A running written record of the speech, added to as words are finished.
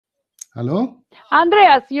Hello?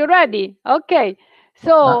 Andreas, you ready? Okay.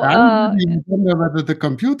 So, I'm ready. I don't know whether the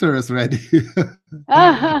computer is ready.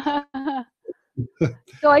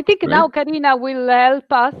 so I think Great. now Karina will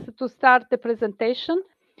help us to start the presentation.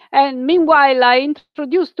 And meanwhile, I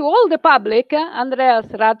introduce to all the public Andreas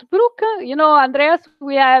Radbruch. You know, Andreas,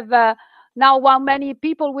 we have now how many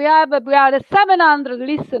people we have? We are 700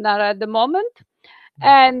 listeners at the moment.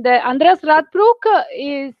 And Andreas Radbruch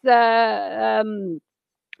is a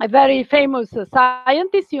very famous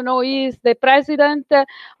scientist. You know, he is the president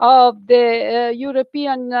of the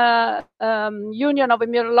European Union of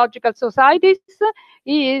Immunological Societies.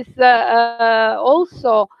 He is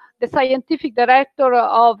also the scientific director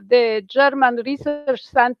of the German Research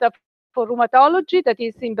Center for Rheumatology that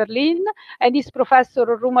is in Berlin, and is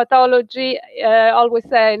professor of rheumatology always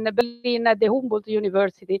in Berlin at the Humboldt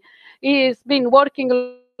University. He has been working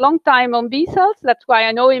a long time on B cells, that's why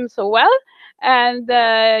I know him so well. And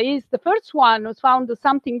he's the first one who found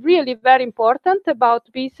something really very important about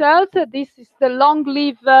B cells. This is the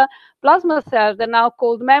long-lived plasma cells, they're now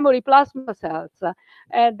called memory plasma cells, that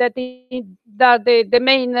are the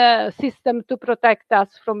main system to protect us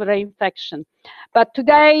from reinfection. But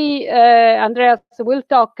today, Andreas will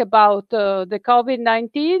talk about the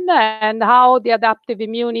COVID-19 and how the adaptive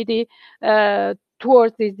immunity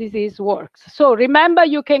towards this disease works. So remember,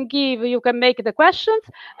 you can make the questions,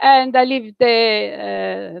 and I leave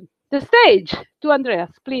the stage to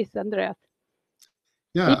Andreas. Please, Andreas.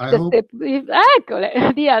 Yeah, I hope. Eccole,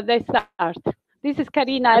 yeah, they start. This is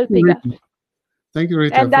Karina helping us. Thank you,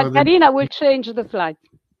 Rita. And Karina will change the slides.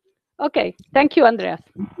 Okay, thank you, Andreas.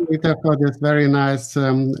 Thank you, Rita, for this very nice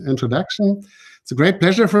introduction. It's a great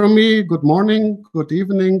pleasure for me. Good morning, good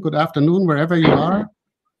evening, good afternoon, wherever you are,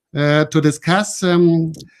 to discuss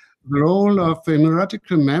the role of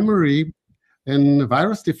immunological memory in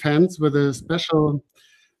virus defense with a special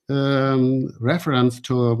reference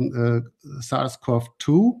to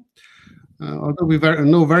SARS-CoV-2. Although we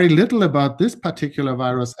know very little about this particular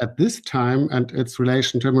virus at this time and its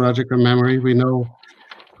relation to immunological memory, we know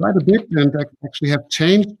quite a bit and actually have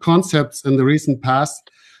changed concepts in the recent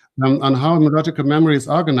past on how immunological memory is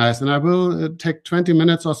organized. And I will take 20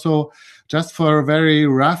 minutes or so just for a very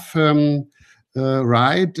rough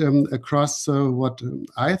ride across what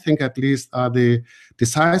I think at least are the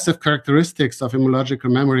decisive characteristics of immunological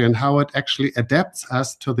memory and how it actually adapts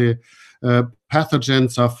us to the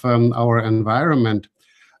pathogens of our environment.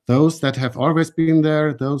 Those that have always been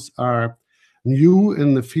there, those are new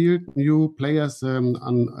in the field, new players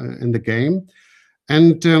in the game.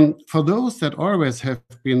 And for those that always have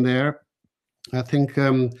been there, I think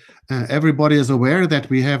everybody is aware that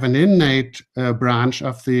we have an innate branch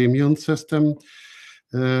of the immune system,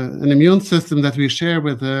 an immune system that we share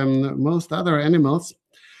with most other animals,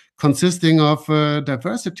 consisting of a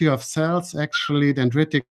diversity of cells, actually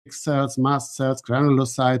dendritic cells, mast cells,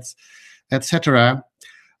 granulocytes, etc.,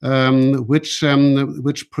 which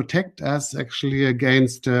protect us actually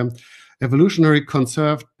against evolutionary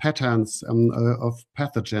conserved patterns of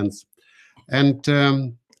pathogens.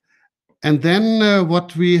 And then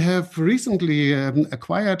what we have recently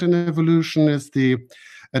acquired in evolution is the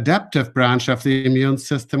adaptive branch of the immune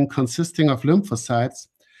system consisting of lymphocytes,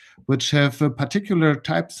 which have particular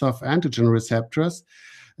types of antigen receptors.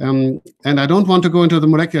 And I don't want to go into the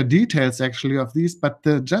molecular details actually of these, but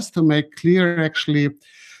just to make clear actually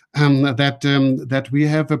that we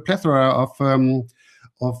have a plethora of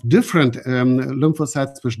different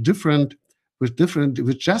lymphocytes which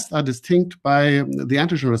just are distinct by the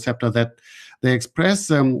antigen receptor, that they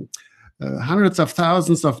express hundreds of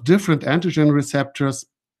thousands of different antigen receptors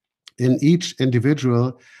in each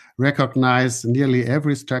individual, recognize nearly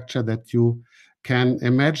every structure that you can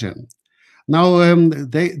imagine. Now,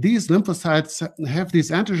 these lymphocytes have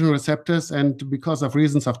these antigen receptors, and because of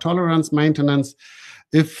reasons of tolerance maintenance,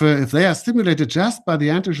 if they are stimulated just by the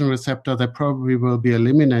antigen receptor, they probably will be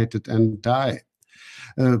eliminated and die.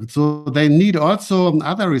 So they need also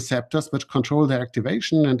other receptors which control their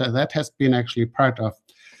activation, and that has been actually part of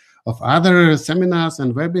other seminars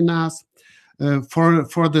and webinars.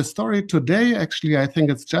 For the story today, actually, I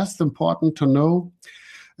think it's just important to know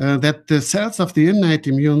that the cells of the innate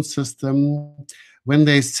immune system, when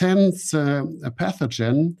they sense a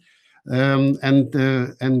pathogen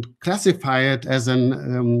and classify it as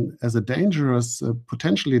a dangerous,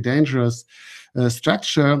 potentially dangerous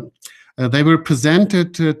structure, they will present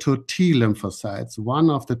it to T lymphocytes, one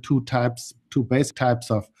of the two basic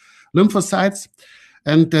types of lymphocytes.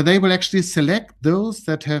 And they will actually select those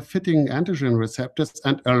that have fitting antigen receptors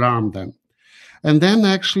and alarm them. And then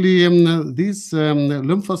actually these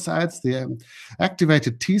lymphocytes, the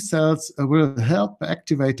activated T cells, will help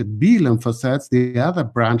activated B lymphocytes, the other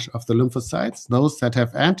branch of the lymphocytes, those that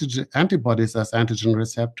have antibodies as antigen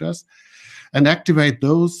receptors, and activate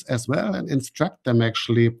those as well and instruct them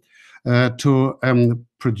actually to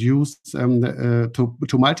produce,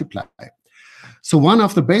 to multiply. So one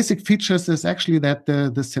of the basic features is actually that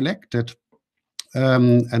the selected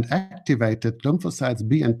and activated lymphocytes,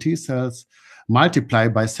 B and T cells, multiply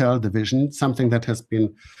by cell division, something that has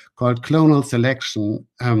been called clonal selection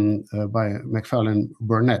by McFarlane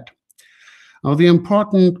Burnett. Now, the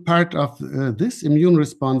important part of this immune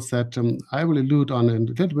response that I will allude on in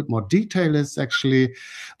a little bit more detail is actually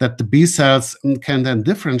that the B cells can then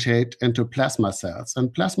differentiate into plasma cells.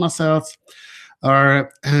 And plasma cells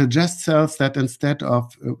are just cells that instead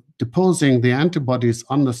of deposing the antibodies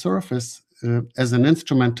on the surface as an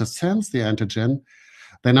instrument to sense the antigen,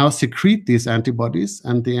 they now secrete these antibodies,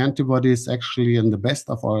 and the antibodies actually, in the best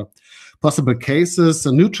of all possible cases,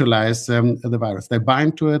 neutralize the virus. They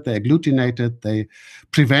bind to it, they agglutinate it, they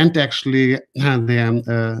prevent actually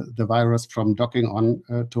the virus from docking on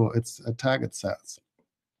to its target cells.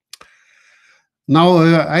 Now,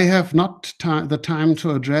 I have not the time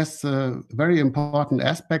to address very important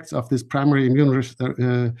aspects of this primary immune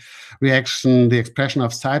reaction, the expression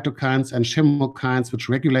of cytokines and chemokines, which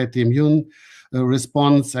regulate the immune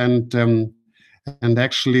response, and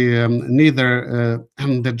actually neither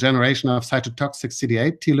the generation of cytotoxic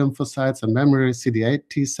CD8 T lymphocytes and memory CD8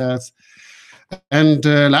 T cells. And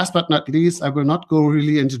last but not least, I will not go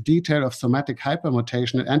really into detail of somatic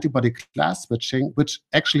hypermutation and antibody class switching, which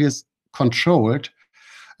actually is controlled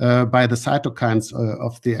by the cytokines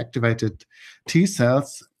of the activated T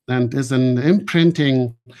cells and is an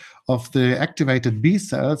imprinting of the activated B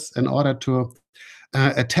cells in order to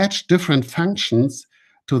attach different functions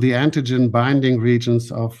to the antigen binding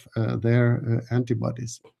regions of their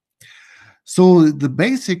antibodies. So the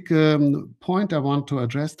basic point I want to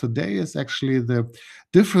address today is actually the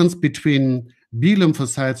difference between B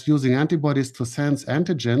lymphocytes using antibodies to sense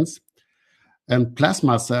antigens and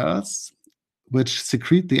plasma cells, which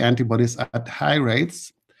secrete the antibodies at high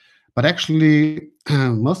rates, but actually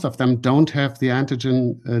most of them don't have the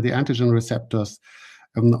antigen receptors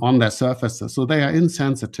on their surfaces, so they are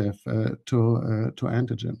insensitive to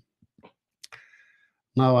antigen.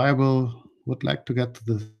 Now I would like to get to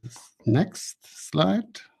the next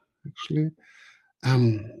slide, actually.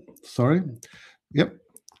 Sorry. Yep.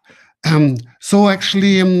 So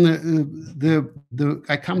actually,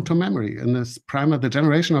 I come to memory in this the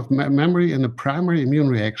generation of memory in a primary immune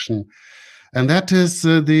reaction, and that is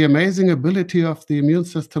the amazing ability of the immune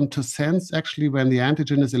system to sense actually when the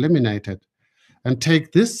antigen is eliminated, and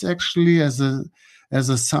take this actually as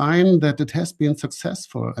a sign that it has been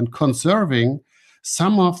successful and conserving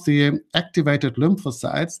some of the activated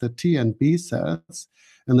lymphocytes, the T and B cells,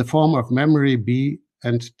 in the form of memory B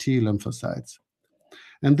and T lymphocytes.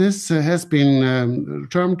 And this has been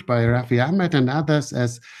termed by Rafi Ahmed and others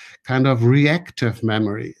as kind of reactive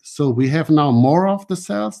memory. So we have now more of the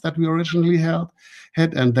cells that we originally had,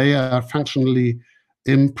 and they are functionally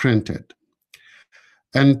imprinted.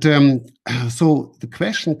 And so the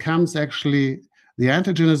question comes actually, the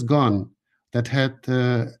antigen is gone that had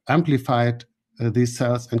amplified these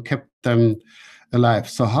cells and kept them alive.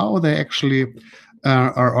 So how they actually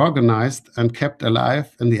are organized and kept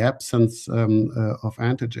alive in the absence of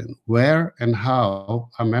antigen? Where and how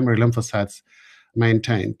are memory lymphocytes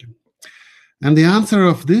maintained? And the answer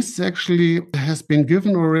of this actually has been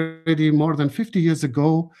given already more than 50 years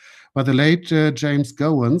ago by the late James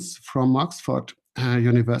Gowans from Oxford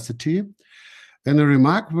University in a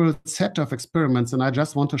remarkable set of experiments. And I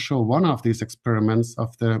just want to show one of these experiments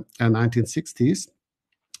of the 1960s,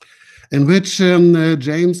 in which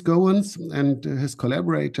James Gowans and his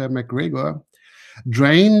collaborator McGregor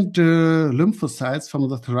drained lymphocytes from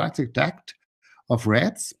the thoracic duct of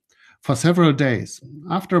rats for several days.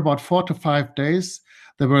 After about 4 to 5 days,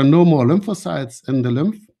 there were no more lymphocytes in the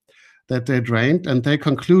lymph that they drained, and they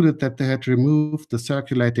concluded that they had removed the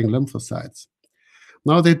circulating lymphocytes.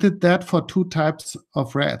 Now, they did that for 2 types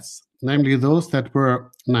of rats, namely those that were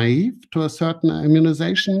naive to a certain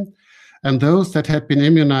immunization and those that had been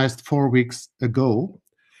immunized 4 weeks ago.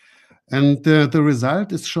 And the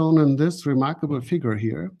result is shown in this remarkable figure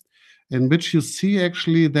here, in which you see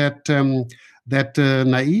actually that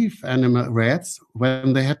naive animal rats,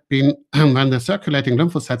 when they had been, when the circulating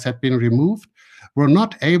lymphocytes had been removed, were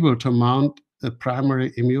not able to mount a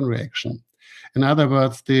primary immune reaction. In other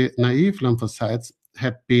words, the naive lymphocytes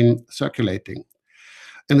had been circulating.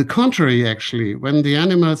 On the contrary, actually, when the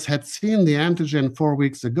animals had seen the antigen 4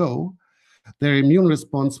 weeks ago, their immune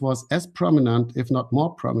response was as prominent, if not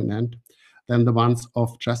more prominent, than the ones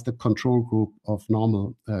of just a control group of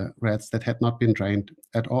normal rats that had not been trained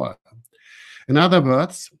at all. In other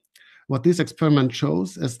words, what this experiment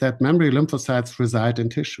shows is that memory lymphocytes reside in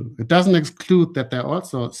tissue. It doesn't exclude that there are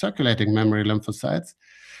also circulating memory lymphocytes,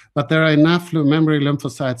 but there are enough memory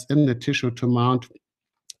lymphocytes in the tissue to mount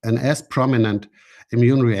an as prominent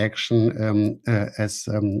immune reaction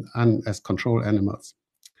as control animals.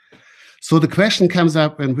 So the question comes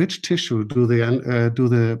up: in which tissue do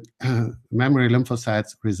the memory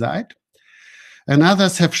lymphocytes reside? And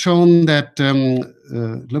others have shown that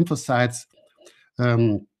lymphocytes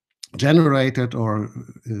generate an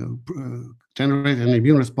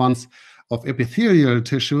immune response of epithelial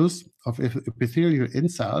tissues, of epithelial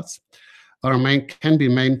insults, or can be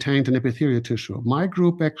maintained in epithelial tissue. My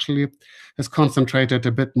group actually has concentrated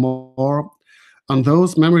a bit more on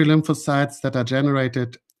those memory lymphocytes that are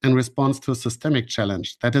generated in response to a systemic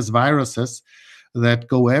challenge, that is, viruses that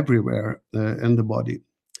go everywhere in the body.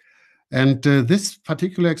 And this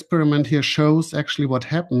particular experiment here shows actually what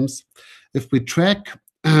happens if we track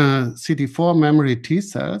CD4 memory T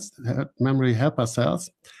cells, memory helper cells,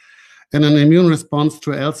 in an immune response to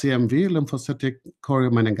LCMV, lymphocytic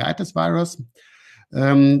choriomeningitis virus.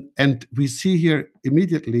 And we see here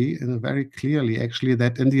immediately, very clearly actually,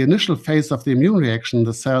 that in the initial phase of the immune reaction,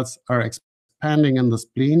 the cells are expanding in the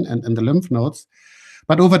spleen and in the lymph nodes,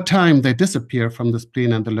 but over time they disappear from the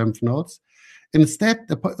spleen and the lymph nodes. Instead,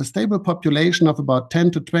 a stable population of about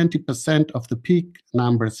 10 to 20% of the peak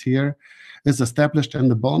numbers here is established in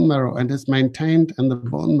the bone marrow and is maintained in the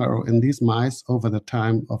bone marrow in these mice over the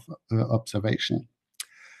time of observation.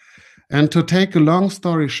 And to take a long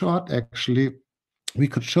story short, actually, we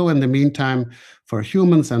could show in the meantime for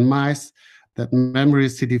humans and mice that memory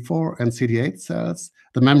CD4 and CD8 cells,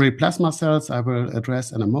 the memory plasma cells I will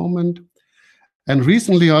address in a moment. And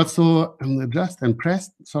recently also, just in press,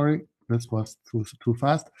 sorry, this was too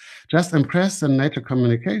fast. Just in press and Nature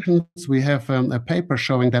Communications, we have a paper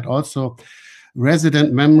showing that also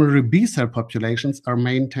resident memory B cell populations are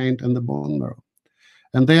maintained in the bone marrow.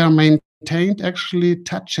 And they are maintained actually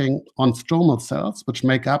touching on stromal cells, which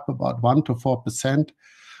make up about 1 to 4%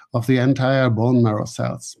 of the entire bone marrow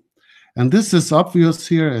cells. And this is obvious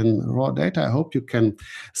here in raw data. I hope you can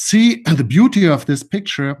see the beauty of this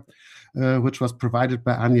picture, which was provided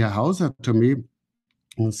by Anja Hauser to me.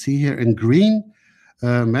 You see here in green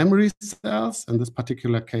memory cells, in this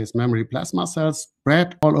particular case memory plasma cells,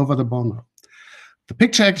 spread all over the bone marrow. The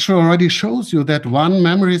picture actually already shows you that one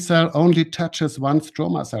memory cell only touches one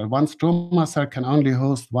stroma cell. One stroma cell can only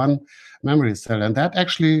host one memory cell, and that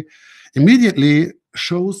actually immediately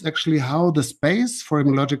shows actually how the space for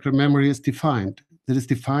immunological memory is defined. It is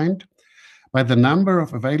defined by the number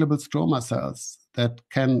of available stroma cells that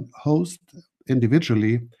can host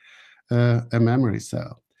individually a memory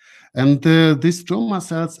cell. And these stroma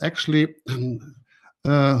cells actually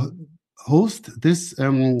host this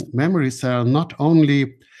memory cell not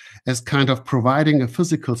only as kind of providing a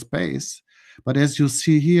physical space, but as you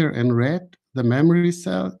see here in red, the memory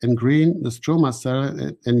cell, in green, the stroma cell,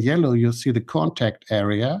 in yellow, you see the contact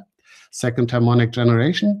area, second harmonic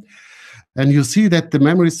generation. And you see that the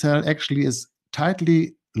memory cell actually is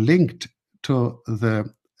tightly linked to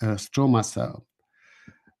the stroma cell.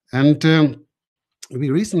 And we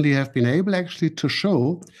recently have been able actually to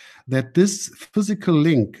show that this physical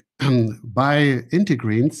link by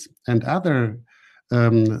integrins and other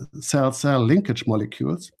cell-cell linkage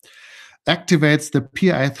molecules activates the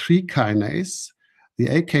PI3 kinase, the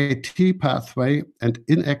AKT pathway, and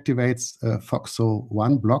inactivates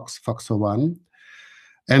FOXO1, blocks FOXO1.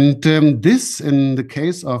 And this, in the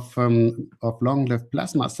case of long-lived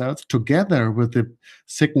plasma cells, together with the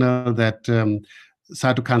signal that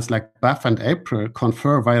cytokines like BAF and APRIL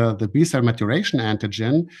confer via the B-cell maturation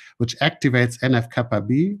antigen, which activates NF-kappa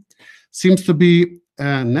B, seems to be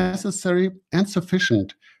necessary and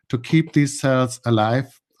sufficient to keep these cells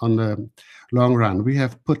alive on the long run. We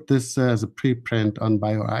have put this as a preprint on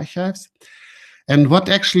bioarchives. And what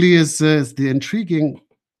actually is the intriguing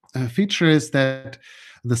feature is that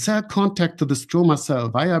the cell contact to the stroma cell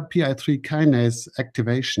via PI3 kinase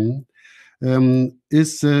activation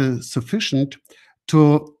is sufficient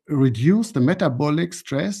to reduce the metabolic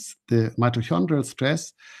stress, the mitochondrial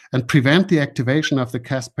stress, and prevent the activation of the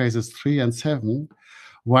caspases 3 and 7,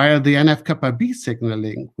 while the NF-kappa B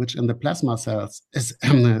signaling, which in the plasma cells is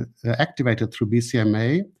activated through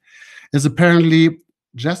BCMA, is apparently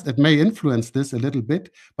just, it may influence this a little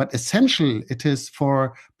bit, but essential it is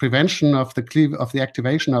for prevention of the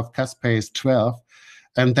activation of caspase 12,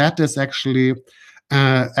 and that is actually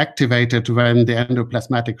activated when the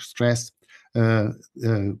endoplasmatic stress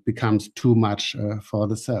becomes too much for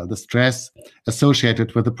the cell, the stress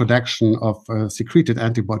associated with the production of secreted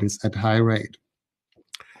antibodies at high rate.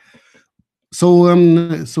 So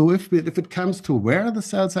if it comes to where the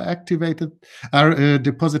cells are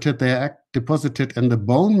deposited, they are deposited in the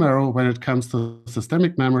bone marrow when it comes to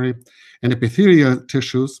systemic memory, and epithelial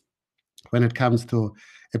tissues when it comes to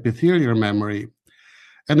epithelial memory.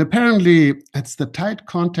 And apparently, it's the tight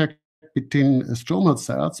contact between stromal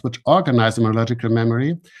cells, which organize immunological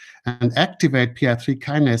memory and activate PI3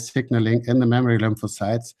 kinase signaling in the memory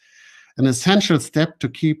lymphocytes, an essential step to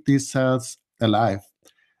keep these cells alive.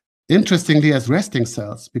 Interestingly, as resting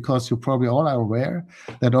cells, because you probably all are aware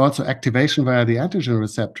that also activation via the antigen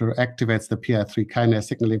receptor activates the PI3 kinase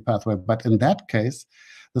signaling pathway, but in that case,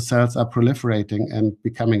 the cells are proliferating and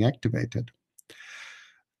becoming activated.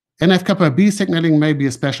 NF-kappa-B signaling may be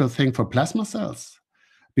a special thing for plasma cells,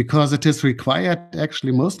 because it is required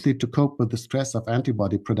actually mostly to cope with the stress of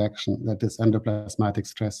antibody production, that is endoplasmatic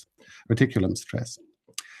stress, reticulum stress.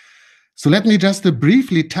 So let me just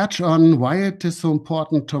briefly touch on why it is so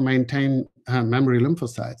important to maintain memory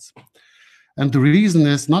lymphocytes. And the reason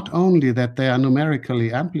is not only that they are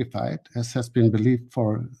numerically amplified, as has been believed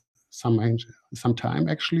for some time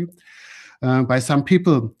actually, by some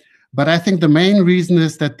people, but I think the main reason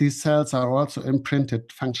is that these cells are also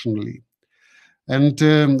imprinted functionally. And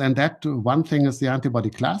that one thing is the antibody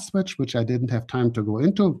class switch, which I didn't have time to go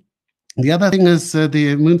into. The other thing is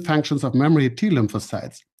the immune functions of memory T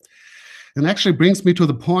lymphocytes. And actually brings me to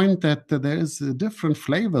the point that there is different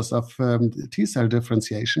flavors of T cell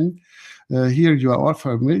differentiation. Here you are all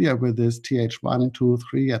familiar with this Th1, 2,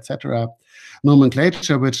 3, etc.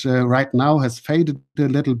 nomenclature, which right now has faded a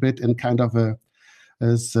little bit in kind of a,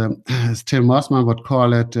 as Tim Mossman would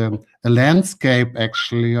call it, a landscape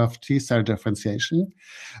actually of T cell differentiation.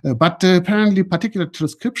 But apparently particular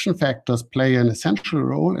transcription factors play an essential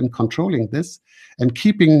role in controlling this and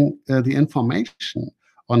keeping the information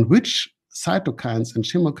on which cytokines and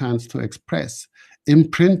chemokines to express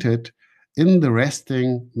imprinted in the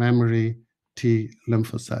resting memory T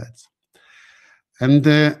lymphocytes. And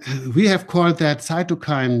we have called that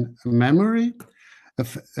cytokine memory,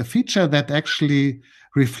 a feature that actually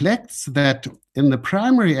reflects that in the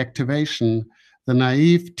primary activation, the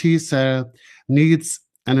naive T cell needs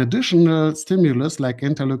an additional stimulus like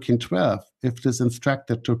interleukin-12 if it is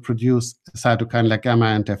instructed to produce a cytokine like gamma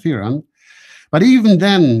interferon. But even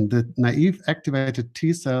then, the naive activated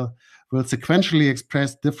T cell will sequentially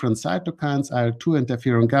express different cytokines, IL-2,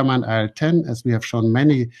 interferon gamma, and IL-10, as we have shown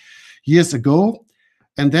many years ago.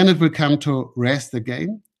 And then it will come to rest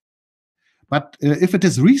again. But if it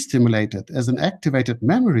is re-stimulated as an activated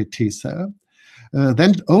memory T cell,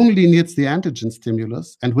 then it only needs the antigen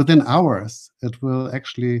stimulus. And within hours, it will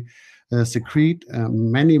actually secrete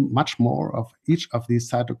much more of each of these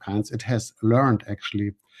cytokines it has learned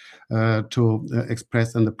actually to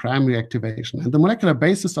express in the primary activation. And the molecular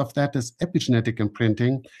basis of that is epigenetic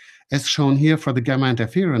imprinting, as shown here for the gamma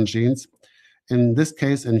interferon genes, in this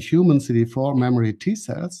case in human CD4 memory T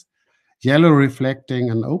cells, yellow reflecting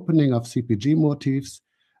an opening of CpG motifs,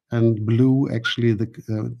 and blue actually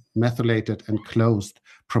the methylated and closed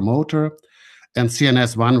promoter, and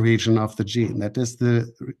CNS1 region of the gene. That is the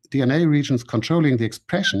DNA regions controlling the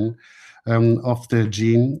expression of the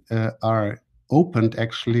gene are opened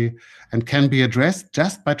actually and can be addressed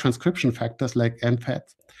just by transcription factors like NFAT,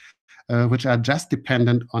 which are just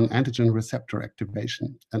dependent on antigen receptor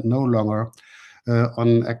activation and no longer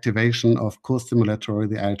on activation of co-stimulatory,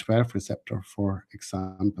 the IL-12 receptor, for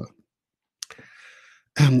example.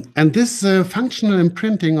 And this functional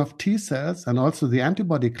imprinting of T cells and also the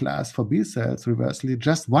antibody class for B cells reversely,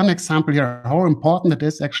 just one example here, how important it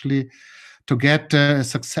is actually to get a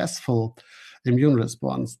successful immune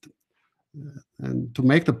response. And to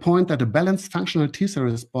make the point that a balanced functional T cell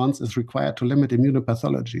response is required to limit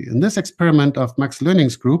immunopathology. In this experiment of Max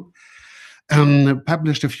Lönning's group,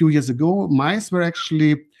 published a few years ago, mice were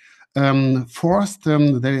actually forced,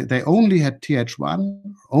 they only had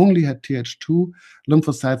Th1, only had Th2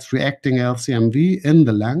 lymphocytes reacting LCMV in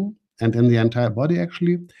the lung and in the entire body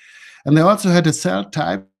actually. And they also had a cell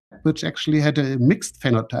type which actually had a mixed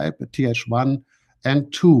phenotype, a Th1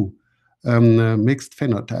 and 2 mixed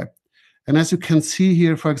phenotype. And as you can see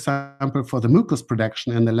here, for example, for the mucus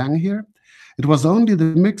production in the lung here, it was only the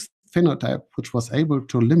mixed phenotype which was able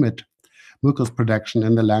to limit mucus production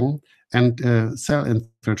in the lung and cell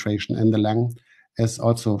infiltration in the lung, as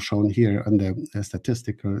also shown here on the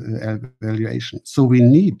statistical evaluation. So we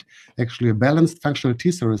need actually a balanced functional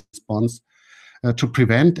T cell response to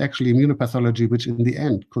prevent actually immunopathology, which in the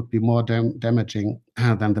end could be more damaging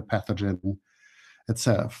than the pathogen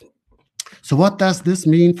itself. So what does this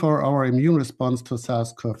mean for our immune response to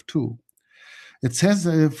SARS-CoV-2? It says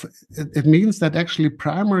it means that actually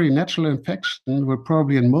primary natural infection will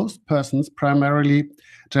probably in most persons primarily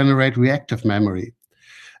generate reactive memory.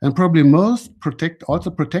 And probably most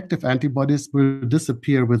protective antibodies will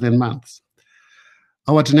disappear within months.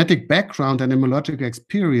 Our genetic background and immunological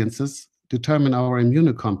experiences determine our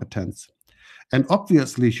immunocompetence. And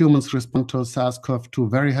obviously, humans respond to SARS-CoV-2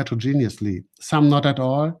 very heterogeneously, some not at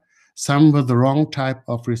all, some with the wrong type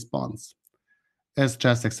of response, as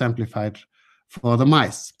just exemplified for the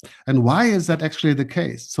mice. And why is that actually the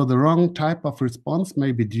case? So the wrong type of response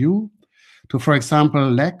may be due to, for example,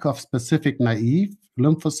 lack of specific naive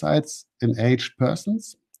lymphocytes in aged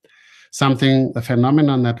persons, a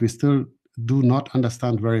phenomenon that we still do not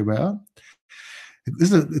understand very well.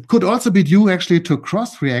 It could also be due actually to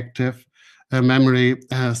cross-reactive memory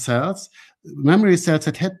cells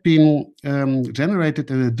that had been generated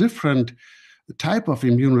in a different type of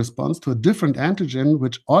immune response to a different antigen,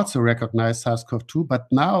 which also recognized SARS-CoV-2, but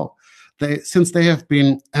now, since they have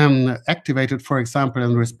been activated, for example,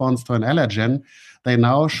 in response to an allergen, they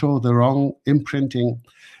now show the wrong imprinting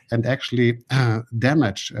and actually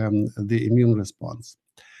damage the immune response.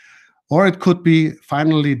 Or it could be,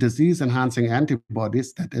 finally, disease-enhancing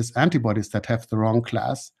antibodies, that is, antibodies that have the wrong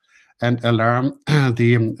class and alarm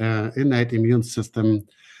the innate immune system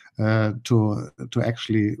to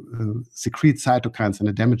actually secrete cytokines in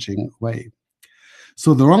a damaging way.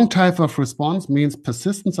 So the wrong type of response means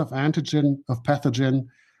persistence of antigen, of pathogen,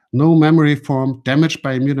 no memory formed, damaged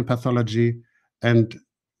by immunopathology, and,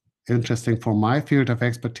 interesting for my field of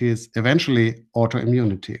expertise, eventually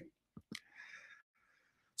autoimmunity.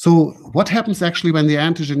 So what happens actually when the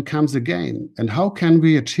antigen comes again, and how can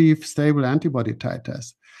we achieve stable antibody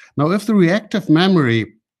titers? Now, if the reactive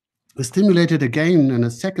memory is stimulated again in a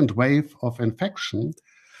second wave of infection,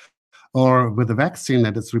 or with a vaccine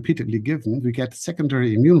that is repeatedly given, we get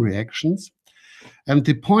secondary immune reactions. And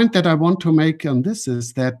the point that I want to make on this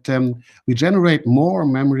is that we generate more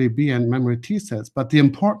memory B and memory T cells. But the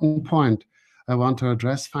important point I want to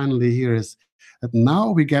address finally here is that now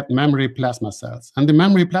we get memory plasma cells. And the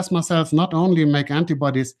memory plasma cells not only make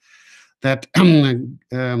antibodies that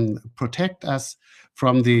protect us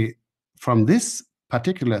from this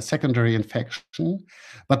particular secondary infection,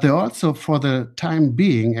 but they also, for the time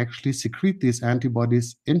being, actually secrete these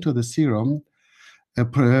antibodies into the serum,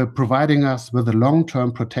 providing us with a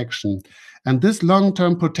long-term protection. And this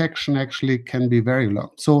long-term protection actually can be very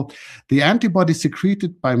long. So the antibodies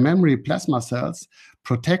secreted by memory plasma cells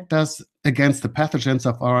protect us against the pathogens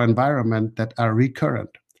of our environment that are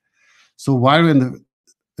recurrent. So while in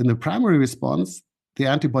the primary response, the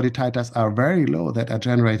antibody titers are very low that are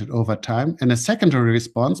generated over time. In a secondary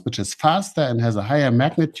response, which is faster and has a higher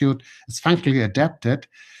magnitude, is functionally adapted,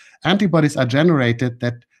 antibodies are generated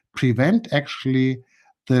that prevent actually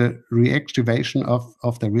the reactivation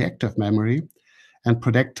of the reactive memory and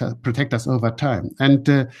protect us over time.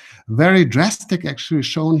 And very drastic actually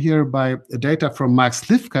shown here by data from Mark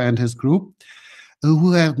Slivka and his group,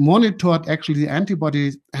 who have monitored actually the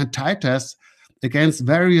antibody titers against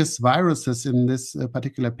various viruses in this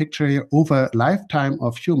particular picture here over lifetime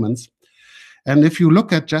of humans. And if you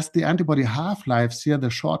look at just the antibody half-lives here, the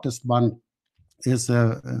shortest one is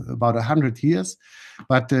about 100 years,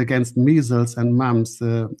 but against measles and mumps,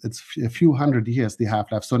 it's a few hundred years, the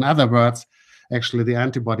half-life. So in other words, actually the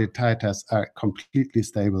antibody titers are completely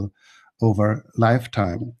stable over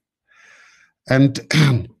lifetime. And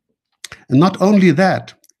not only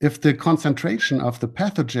that, if the concentration of the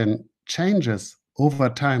pathogen changes over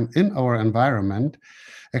time in our environment,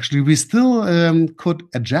 actually we still could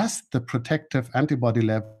adjust the protective antibody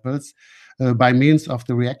levels by means of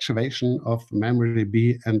the reactivation of memory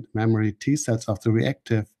B and memory T cells of the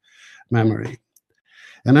reactive memory.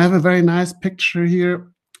 And I have a very nice picture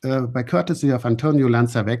here by courtesy of Antonio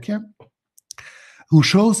Lanzavecchia, who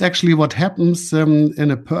shows actually what happens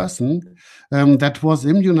in a person that was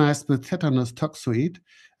immunized with tetanus toxoid.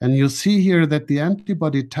 And you see here that the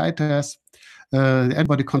antibody titers, the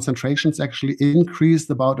antibody concentrations actually increased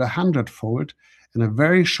about 100-fold in a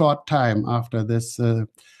very short time after this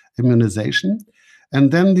immunization.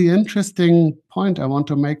 And then the interesting point I want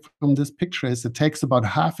to make from this picture is it takes about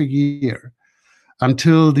half a year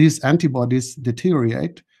until these antibodies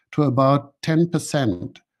deteriorate to about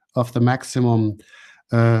 10% of the maximum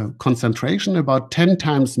concentration, about 10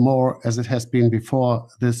 times more as it has been before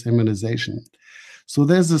this immunization. So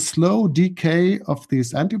there's a slow decay of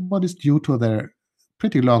these antibodies due to their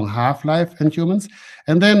pretty long half-life in humans.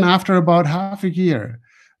 And then after about half a year,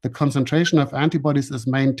 the concentration of antibodies is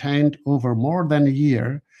maintained over more than a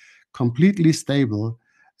year, completely stable,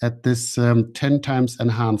 at this 10 times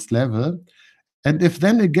enhanced level. And if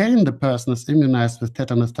then again the person is immunized with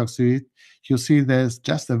tetanus toxoid, you see there's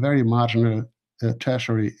just a very marginal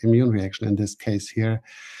tertiary immune reaction in this case here.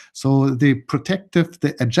 So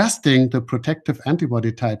adjusting the protective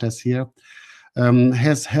antibody titers here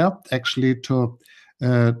has helped actually to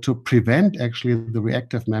prevent actually the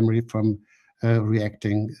reactive memory from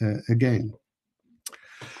reacting again.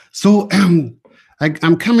 So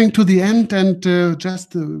I'm coming to the end, and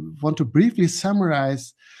just want to briefly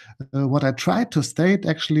summarize what I tried to state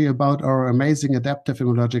actually about our amazing adaptive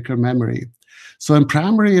immunological memory. So in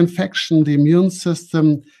primary infection, the immune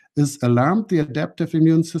system is alarmed, the adaptive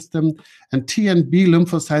immune system, and T and B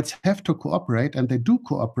lymphocytes have to cooperate, and they do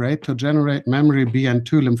cooperate to generate memory B and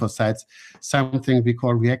 2 lymphocytes, something we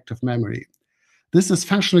call reactive memory. This is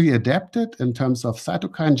functionally adapted in terms of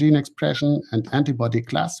cytokine gene expression and antibody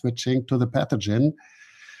class switching to the pathogen.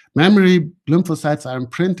 Memory lymphocytes are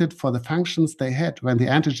imprinted for the functions they had when the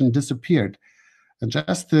antigen disappeared. And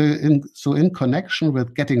just in connection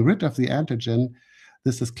with getting rid of the antigen,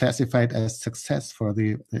 this is classified as success for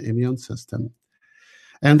the immune system.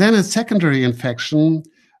 And then a secondary infection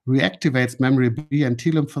reactivates memory B and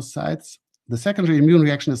T lymphocytes. The secondary immune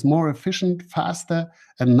reaction is more efficient, faster,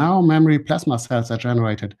 and now memory plasma cells are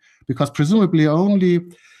generated, because presumably only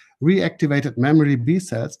reactivated memory B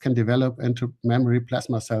cells can develop into memory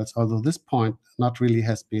plasma cells, although this point not really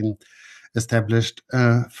has been established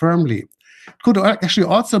firmly. It could actually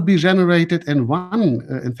also be generated in one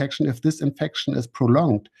infection if this infection is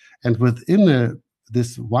prolonged, and within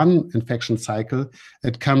this one infection cycle,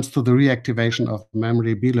 it comes to the reactivation of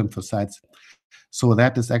memory B lymphocytes. So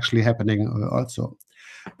that is actually happening also.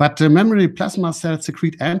 But memory plasma cells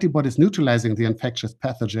secrete antibodies neutralizing the infectious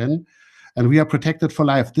pathogen, and we are protected for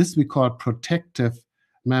life. This we call protective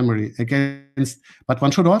memory against, but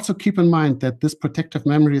one should also keep in mind that this protective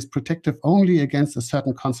memory is protective only against a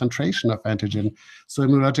certain concentration of antigen. So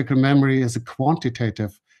immunological memory is a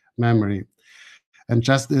quantitative memory. And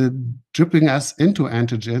just dripping us into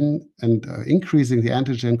antigen and increasing the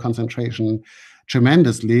antigen concentration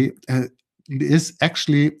tremendously is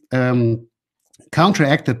actually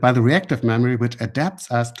counteracted by the reactive memory, which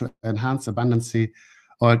adapts us to enhance abundancy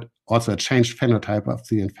or also a changed phenotype of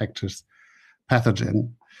the infectious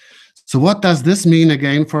pathogen. So what does this mean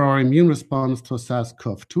again for our immune response to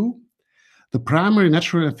SARS-CoV-2? The primary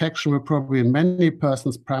natural infection will probably in many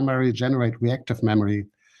persons primarily generate reactive memory,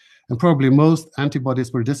 and probably most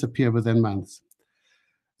antibodies will disappear within months.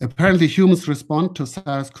 Apparently, humans respond to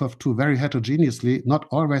SARS-CoV-2 very heterogeneously, not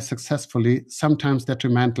always successfully, sometimes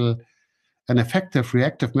detrimental, and effective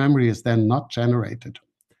reactive memory is then not generated.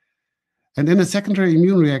 And in a secondary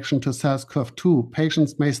immune reaction to SARS-CoV-2,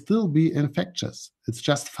 patients may still be infectious. It's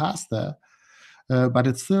just faster, but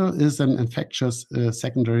it still is an infectious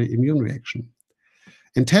secondary immune reaction.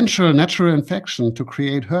 Intentional natural infection to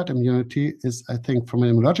create herd immunity is, I think, from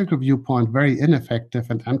an immunological viewpoint, very ineffective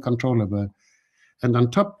and uncontrollable. And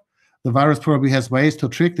on top, the virus probably has ways to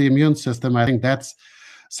trick the immune system. I think that's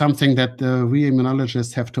something that we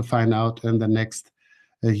immunologists have to find out in the next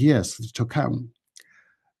years to come.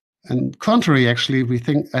 And contrary, actually,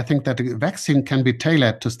 I think that a vaccine can be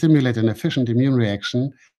tailored to stimulate an efficient immune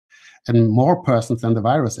reaction in more persons than the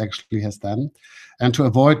virus actually has done, and to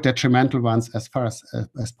avoid detrimental ones as far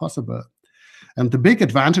as possible. And the big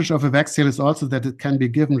advantage of a vaccine is also that it can be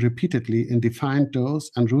given repeatedly in defined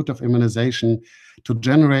dose and route of immunization to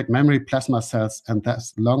generate memory plasma cells and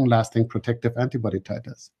thus long-lasting protective antibody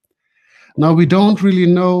titers. Now, we don't really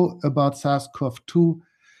know about SARS-CoV-2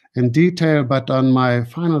 in detail, but on my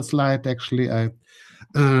final slide, actually, I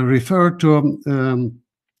refer to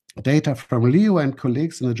data from Leo and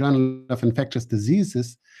colleagues in the Journal of Infectious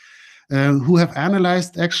Diseases who have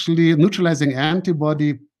analyzed actually neutralizing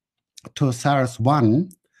antibody to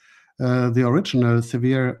SARS-1, the original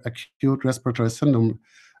severe acute respiratory syndrome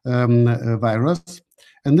virus.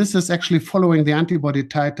 And this is actually following the antibody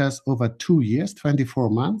titers over 2 years, 24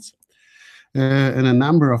 months, in a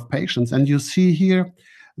number of patients. And you see here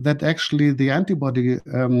that actually the antibody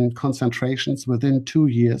concentrations within 2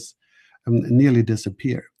 years nearly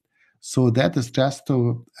disappear. So that is just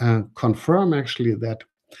to confirm actually that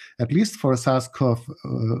at least for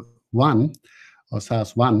SARS-CoV-1 or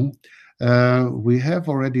SARS-1, we have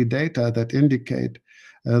already data that indicate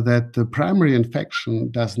that the primary infection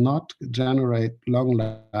does not generate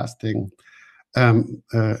long-lasting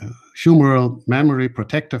humoral memory,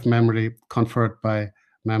 protective memory conferred by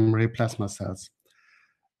memory plasma cells.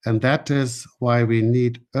 And that is why we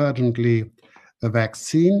need urgently a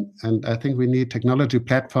vaccine. And I think we need technology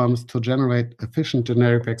platforms to generate efficient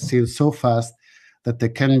generic vaccines so fast that they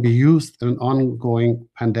can be used in an ongoing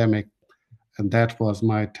pandemic. And that was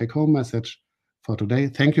my take-home message for today.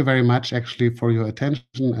 Thank you very much, actually, for your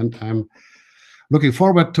attention, and I'm looking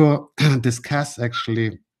forward to discuss,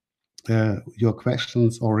 actually, your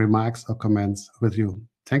questions or remarks or comments with you.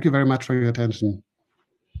 Thank you very much for your attention.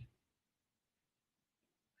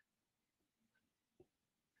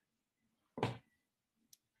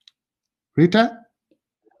 Rita?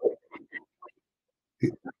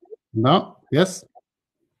 No? Yes?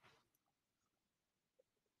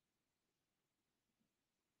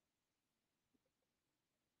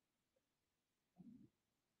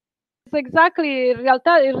 It's exactly in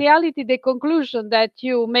reality the conclusion that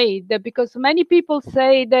you made, because many people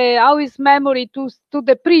say how is memory to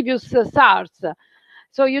the previous SARS.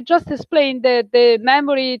 So you just explained that the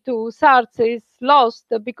memory to SARS is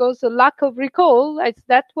lost because of lack of recall. Is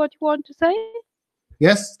that what you want to say?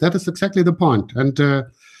 Yes, that is exactly the point. And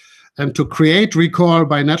to create recall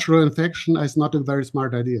by natural infection is not a very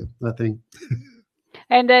smart idea, I think.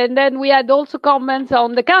 And then we had also comments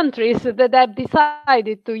on the countries that have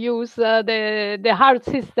decided to use the hard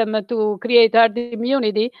system to create herd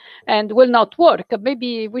immunity and will not work.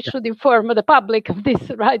 Maybe we should inform the public of this,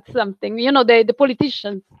 right? Something, you know, the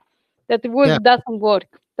politicians, that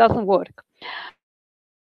doesn't work.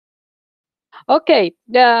 Okay,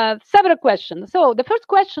 several questions. So the first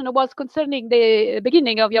question was concerning the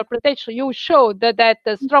beginning of your presentation. You showed that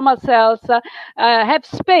the stromal cells have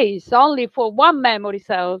space only for one memory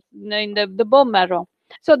cell in the bone marrow.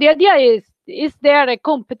 So the idea is there a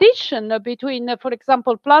competition between, for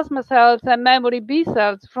example, plasma cells and memory B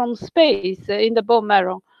cells from space in the bone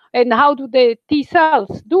marrow? And how do the T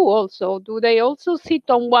cells do also? Do they also sit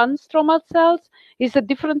on one stromal cells? Is a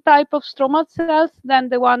different type of stromal cells than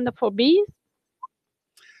the one for Bs?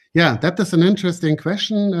 Yeah, that is an interesting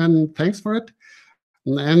question, and thanks for it.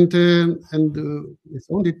 And it's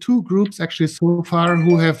only two groups actually so far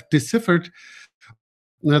who have deciphered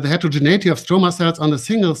the heterogeneity of stroma cells on the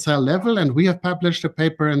single cell level, and we have published a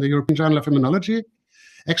paper in the European Journal of Immunology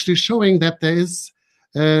actually showing that there is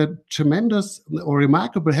tremendous or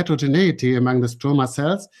remarkable heterogeneity among the stroma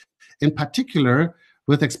cells, in particular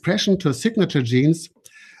with expression to signature genes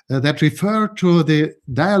that refer to the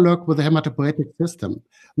dialogue with the hematopoietic system,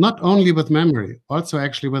 not only with memory, also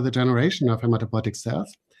actually with the generation of hematopoietic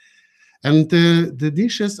cells. And the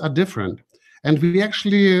niches are different. And we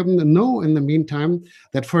actually know in the meantime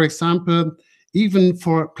that, for example, even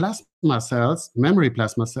for plasma cells, memory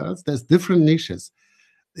plasma cells, there's different niches.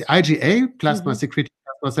 The IgA plasma secreting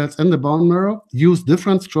plasma cells in the bone marrow use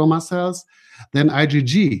different stroma cells than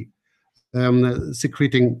IgG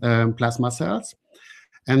secreting plasma cells.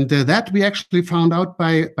 And that we actually found out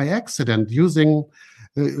by accident using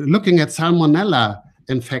looking at salmonella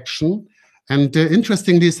infection. And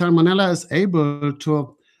interestingly, salmonella is able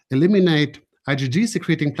to eliminate IgG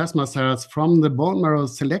secreting plasma cells from the bone marrow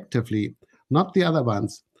selectively, not the other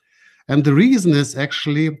ones. And the reason is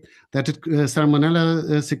actually that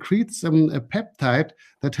salmonella secretes a peptide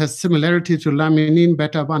that has similarity to laminin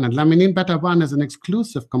beta 1. And laminin beta 1 is an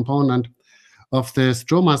exclusive component of the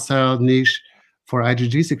stroma cell niche for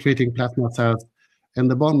IgG secreting plasma cells in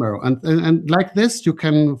the bone marrow. And like this, you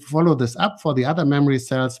can follow this up for the other memory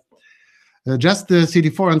cells. Just the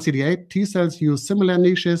CD4 and CD8 T cells use similar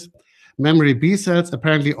niches. Memory B cells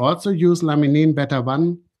apparently also use laminin beta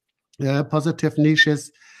 1 positive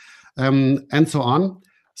niches, and so on.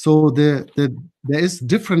 So there is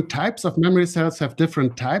different types of memory cells have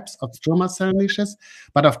different types of stroma cell niches.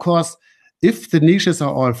 But of course, if the niches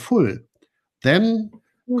are all full, then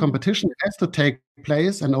competition has to take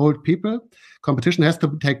place in old people. Competition has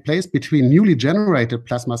to take place between newly generated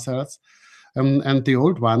plasma cells and the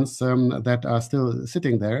old ones that are still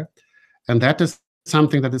sitting there. And that is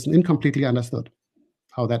something that is incompletely understood,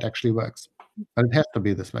 how that actually works. But it has to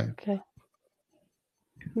be this way.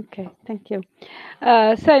 Okay, thank you.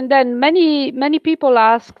 So and then many people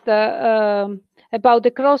asked about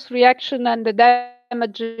the cross reaction and the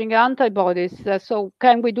damaging antibodies. So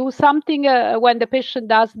can we do something when the patient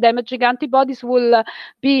does damaging antibodies? Will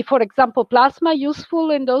be, for example, plasma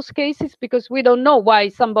useful in those cases? Because we don't know why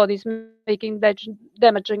somebody's making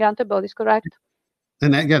damaging antibodies, correct?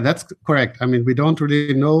 And yeah, that's correct. I mean, we don't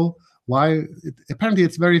really know why. Apparently,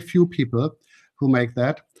 it's very few people who make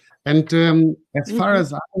that. And as far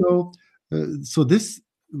as I know, so this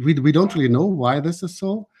we don't really know why this is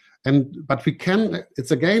so. But we can.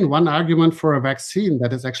 It's again one argument for a vaccine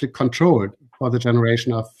that is actually controlled for the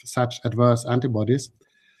generation of such adverse antibodies.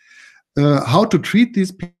 How to treat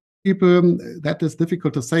these people, that is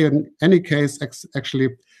difficult to say. In any case, actually,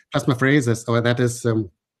 plasmapheresis, or that is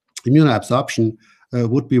immunoabsorption,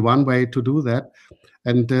 would be one way to do that,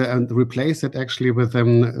 and replace it actually with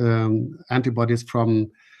antibodies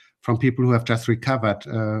from people who have just recovered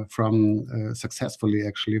successfully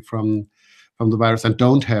actually from the virus and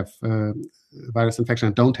don't have virus infection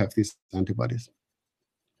and don't have these antibodies.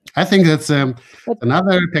 I think that's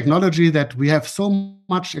another technology that we have so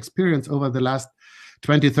much experience over the last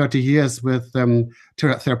 20, 30 years with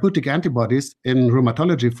therapeutic antibodies in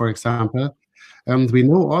rheumatology, for example. We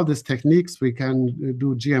know all these techniques. We can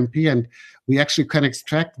do GMP, and we actually can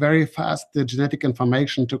extract very fast the genetic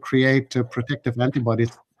information to create protective antibodies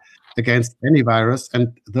against any virus.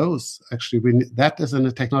 And those actually, that is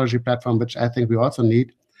a technology platform which I think we also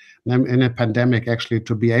need in a pandemic, actually,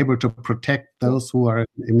 to be able to protect those who are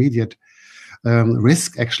in immediate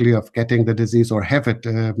risk actually of getting the disease or have it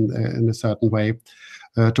in a certain way,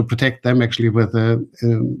 to protect them actually with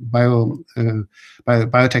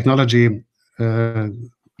biotechnology,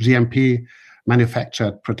 GMP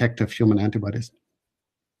manufactured protective human antibodies.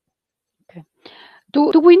 Okay.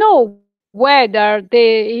 Do we know whether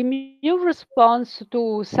the immune response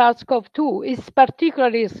to SARS-CoV-2 is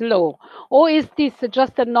particularly slow, or is this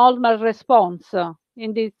just a normal response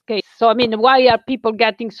in this case? So, I mean, why are people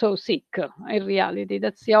getting so sick in reality?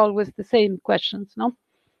 That's always the same questions, no?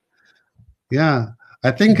 Yeah,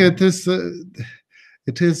 I think it is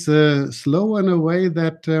slow in a way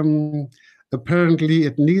that apparently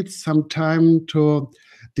it needs some time to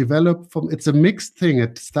develop. It's a mixed thing.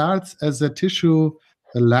 It starts as a tissue,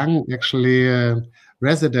 a lung actually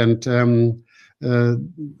resident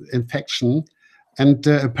infection, and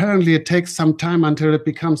apparently it takes some time until it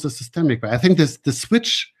becomes a systemic. I think the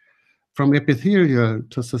switch from epithelial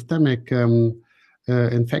to systemic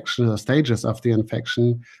infection, or stages of the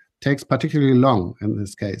infection, takes particularly long in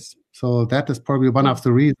this case. So that is probably one of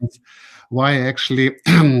the reasons why actually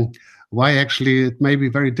it may be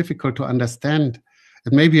very difficult to understand.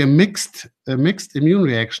 It may be a mixed immune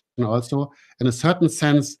reaction also, in a certain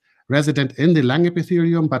sense, resident in the lung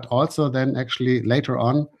epithelium, but also then actually later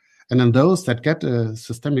on, and in those that get a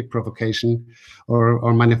systemic provocation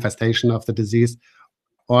or manifestation of the disease,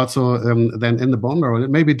 also then in the bone marrow. It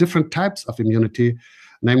may be different types of immunity,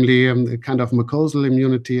 namely a kind of mucosal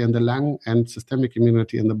immunity in the lung and systemic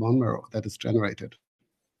immunity in the bone marrow that is generated.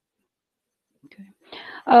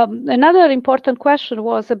 Another important question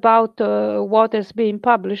was about what has been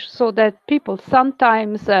published, so that people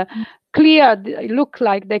sometimes look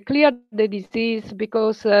like they clear the disease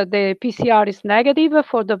because the PCR is negative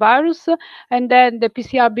for the virus, and then the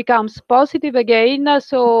PCR becomes positive again.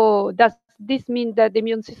 So does this mean that the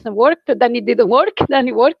immune system worked, then it didn't work, then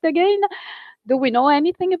it worked again? Do we know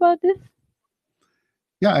anything about this?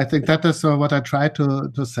 Yeah, I think that is what I try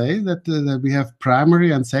to say, that we have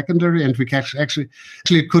primary and secondary, and we can actually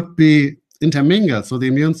could be intermingled. So the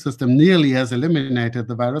immune system nearly has eliminated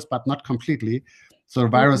the virus, but not completely. So the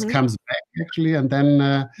virus comes back actually, and then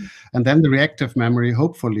the reactive memory,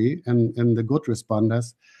 hopefully, and the good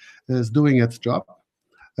responders, is doing its job.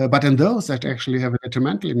 But in those that actually have a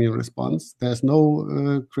detrimental immune response, there's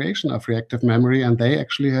no creation of reactive memory, and they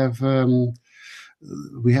actually have.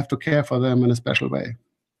 We have to care for them in a special way.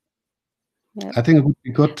 Yeah. I think it would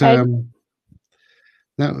be good. No,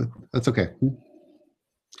 it's okay.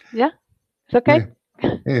 Yeah, it's okay.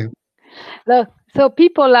 Yeah. So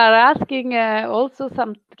people are asking also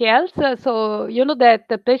something else. So you know that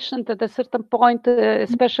the patient at a certain point,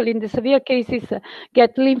 especially in the severe cases,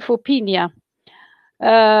 get lymphopenia.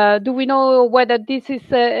 Do we know whether this is,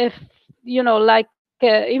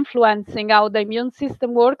 influencing how the immune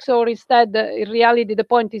system works, or instead, in reality, the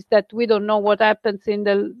point is that we don't know what happens in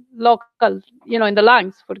the local, in the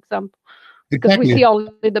lungs, for example, because we see only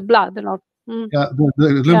the blood. Yeah,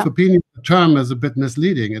 the lymphopenia term is a bit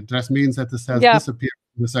misleading. It just means that the cells disappear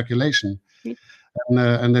from the circulation,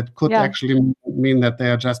 and it could actually mean that they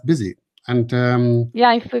are just busy. And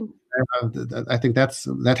I think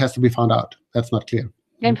that has to be found out. That's not clear.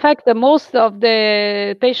 In fact, most of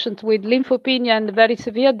the patients with lymphopenia and very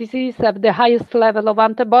severe disease have the highest level of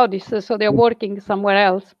antibodies, so they're working somewhere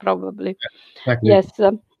else, probably. Exactly. Yes.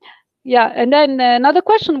 And then another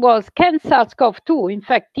question was, can SARS-CoV-2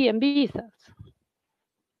 infect T and B cells?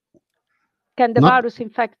 Can the virus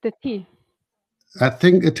infect the T? I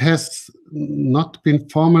think it has not been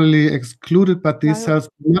formally excluded, but these cells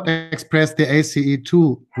do not express the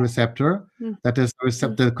ACE2 receptor. That is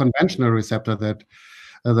the conventional receptor that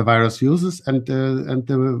the virus uses, and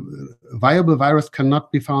the viable virus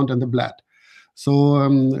cannot be found in the blood. So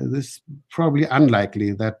this is probably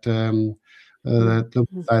unlikely that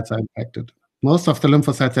lymphocytes are infected. Most of the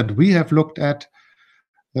lymphocytes that we have looked at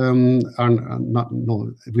are not,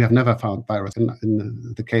 no, we have never found virus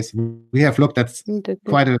in the case. We have looked at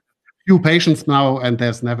quite a few patients now, and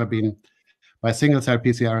there's never been, by single cell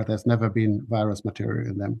PCR, there's never been virus material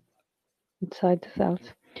in them. Inside the cells.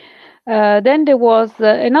 Then there was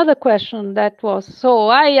another question that was, so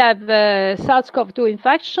I have SARS-CoV-2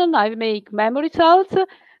 infection, I make memory cells,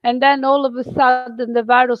 and then all of a sudden the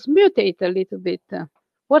virus mutates a little bit.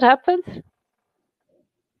 What happens?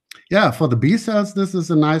 Yeah, for the B cells, this is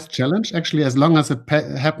a nice challenge, actually, as long as it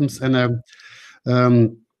happens in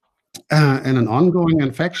an ongoing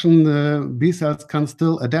infection, the B cells can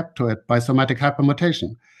still adapt to it by somatic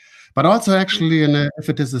hypermutation. But also, actually, if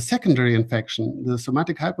it is a secondary infection, the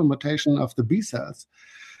somatic hypermutation of the B cells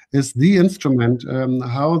is the instrument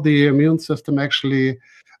how the immune system actually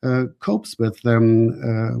copes with the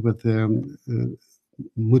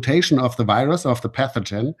mutation of the virus, of the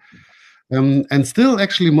pathogen. And still,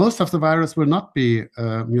 actually, most of the virus will not be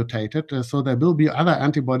mutated, so there will be other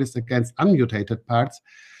antibodies against unmutated parts.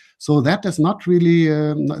 So that is not really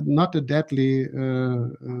not a deadly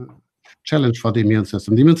challenge for the immune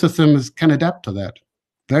system. The immune system can adapt to that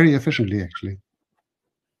very efficiently, actually.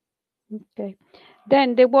 Okay.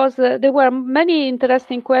 Then there were many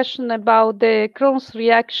interesting questions about the cross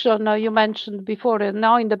reaction you mentioned before. And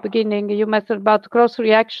now in the beginning, you mentioned about cross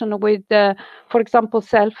reaction with, for example,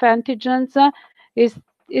 self-antigens. Is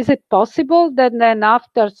it possible that then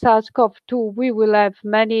after SARS-CoV-2 we will have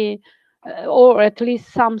many, or at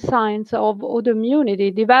least some signs of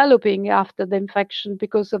autoimmunity developing after the infection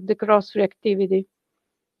because of the cross reactivity?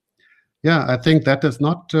 Yeah, I think that is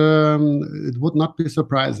not, it would not be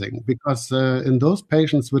surprising, because in those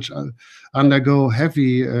patients which undergo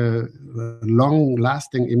heavy,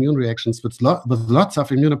 long-lasting immune reactions with lots of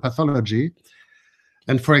immunopathology,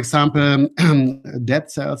 and for example,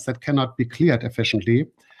 dead cells that cannot be cleared efficiently,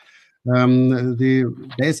 there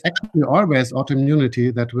is actually always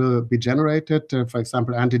autoimmunity that will be generated, for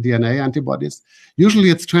example, anti-DNA antibodies.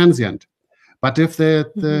 Usually it's transient. But if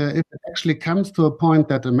it actually comes to a point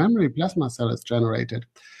that a memory plasma cell is generated,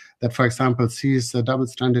 that, for example, sees a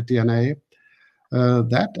double-stranded DNA,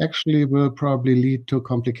 that actually will probably lead to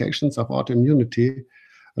complications of autoimmunity,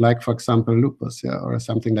 like, for example, lupus, or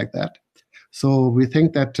something like that. So we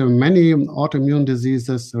think that many autoimmune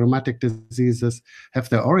diseases, rheumatic diseases, have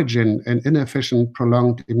their origin in inefficient,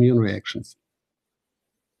 prolonged immune reactions.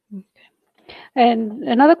 And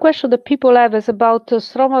another question that people have is about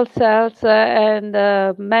stromal cells and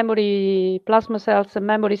memory plasma cells and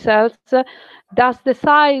memory cells. Does the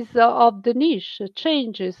size of the niche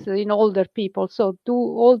changes in older people? So do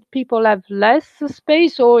old people have less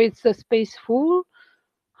space, or it's a space full?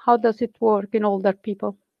 How does it work in older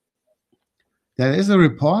people? There is a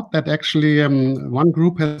report that actually one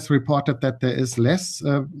group has reported that there is less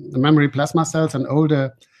memory plasma cells in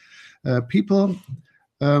older people.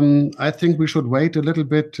 I think we should wait a little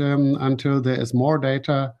bit until there is more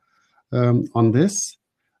data on this.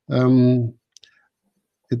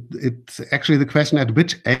 It's actually the question, at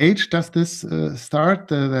which age does this start,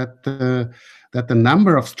 that the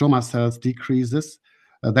number of stroma cells decreases.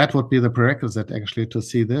 That would be the prerequisite, actually, to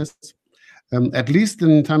see this. At least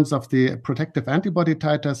in terms of the protective antibody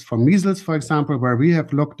titers for measles, for example, where we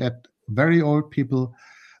have looked at very old people,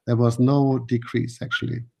 there was no decrease,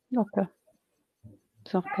 actually. Okay.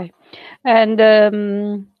 Okay. And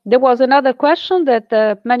there was another question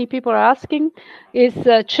that many people are asking, is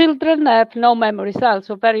children have no memory cells,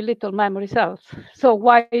 or very little memory cells. So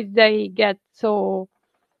why they get so,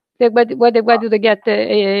 why do they get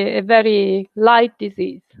a very light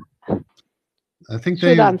disease? I think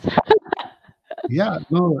Should answer. Yeah,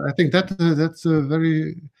 no, I think that's a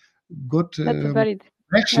very good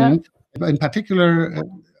question. Yeah. In particular,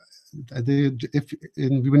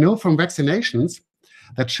 we know from vaccinations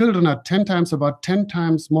that children are about 10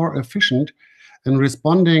 times more efficient in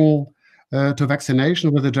responding to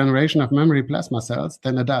vaccination with a generation of memory plasma cells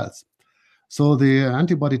than adults. So the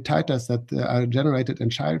antibody titers that are generated in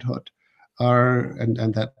childhood are,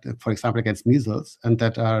 and that, for example, against measles, and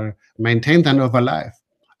that are maintained then over life,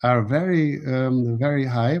 are very, very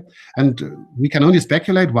high. And we can only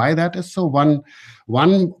speculate why that is so. One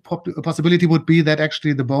possibility would be that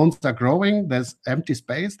actually the bones are growing, there's empty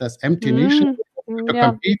space, there's empty niches to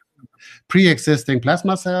compete with pre-existing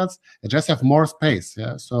plasma cells. They just have more space.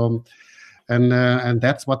 Yeah. So, and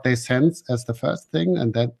that's what they sense as the first thing,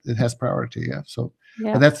 and that it has priority. Yeah. So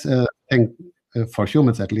that's a thing for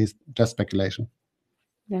humans, at least, just speculation.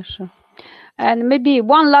 Yeah, sure. And maybe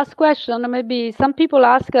one last question. Maybe some people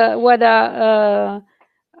ask whether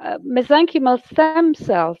mesenchymal stem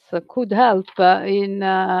cells could help in,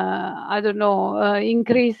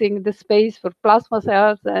 increasing the space for plasma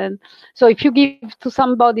cells. And so if you give to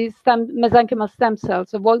somebody mesenchymal stem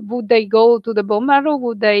cells, what would they go to the bone marrow?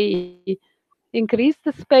 Would they increase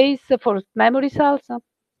the space for memory cells? I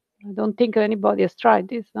don't think anybody has tried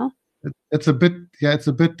this, no? It's a bit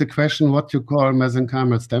the question what you call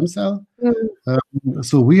mesenchymal stem cell.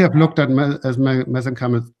 So we have looked at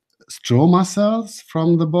mesenchymal stroma cells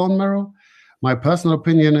from the bone marrow. My personal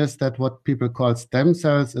opinion is that what people call stem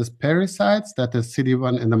cells is pericytes, that is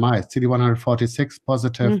CD1 in the mice, CD146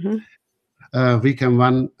 positive,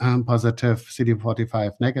 VCAM1 positive,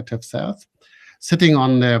 CD45 negative cells, sitting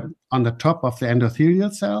on the top of the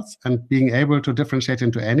endothelial cells and being able to differentiate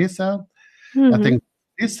into any cell. I think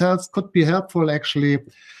these cells could be helpful actually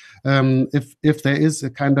if there is a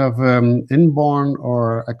kind of inborn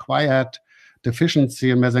or acquired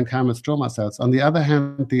deficiency in mesenchymal stroma cells. On the other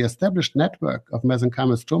hand, the established network of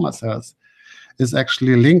mesenchymal stroma cells is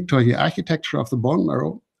actually linked to the architecture of the bone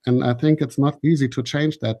marrow, and I think it's not easy to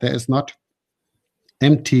change that. There is not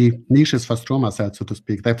empty niches for stroma cells, so to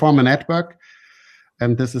speak. They form a network,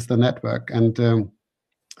 and this is the network. And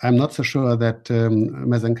I'm not so sure that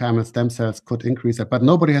mesenchymal stem cells could increase it, but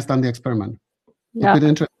nobody has done the experiment. It's an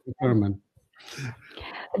interesting experiment.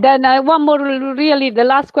 Then one more, really, the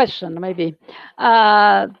last question, maybe,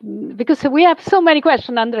 because we have so many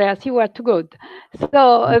questions, Andreas. You are too good.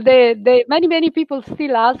 So many people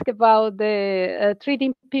still ask about the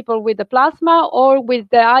treating people with the plasma or with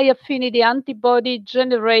the high affinity antibody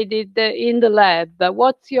generated in the lab.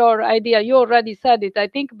 What's your idea? You already said it, I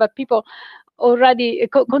think, but people already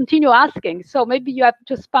continue asking. So maybe you have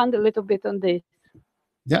to expand a little bit on this.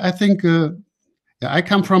 Yeah, I think. I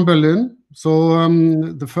come from Berlin. So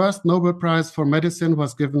the first Nobel Prize for Medicine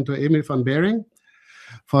was given to Emil von Behring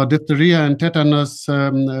for diphtheria and tetanus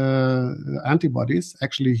antibodies,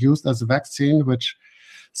 actually used as a vaccine, which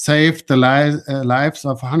saved the lives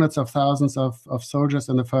of hundreds of thousands of soldiers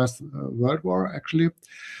in the First World War, actually.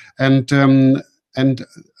 And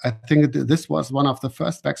I think this was one of the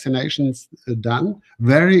first vaccinations done.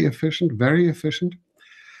 Very efficient.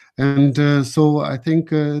 And so I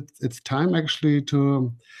think it's time actually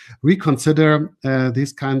to reconsider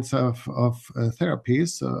these kinds of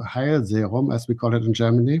therapies, Heilserum, as we call it in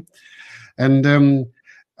Germany. And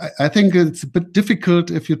I think it's a bit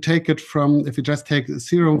difficult if you just take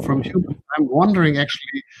serum from humans. I'm wondering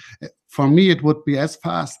actually, for me, it would be as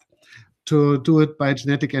fast to do it by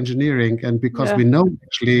genetic engineering, and because we know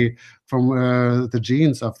actually from the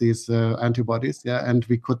genes of these antibodies, and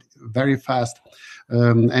we could very fast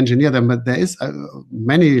engineer them. But there is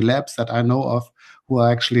many labs that I know of who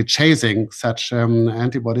are actually chasing such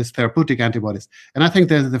antibodies, therapeutic antibodies. And I think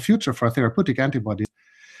the future for therapeutic antibodies,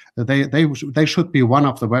 they should be one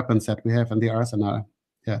of the weapons that we have in the arsenal.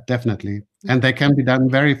 Yeah, definitely. And they can be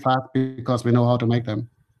done very fast because we know how to make them.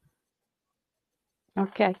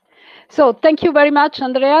 Okay. So thank you very much,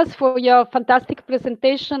 Andreas, for your fantastic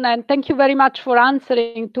presentation, and thank you very much for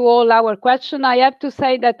answering to all our questions. I have to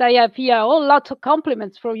say that I have here a lot of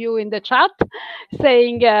compliments for you in the chat,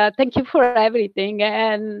 saying thank you for everything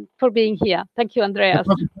and for being here. Thank you, Andreas.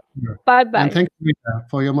 Bye-bye. And thank you, Rita,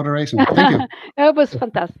 for your moderation. Thank you. It was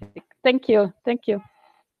fantastic. Thank you.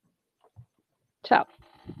 Ciao.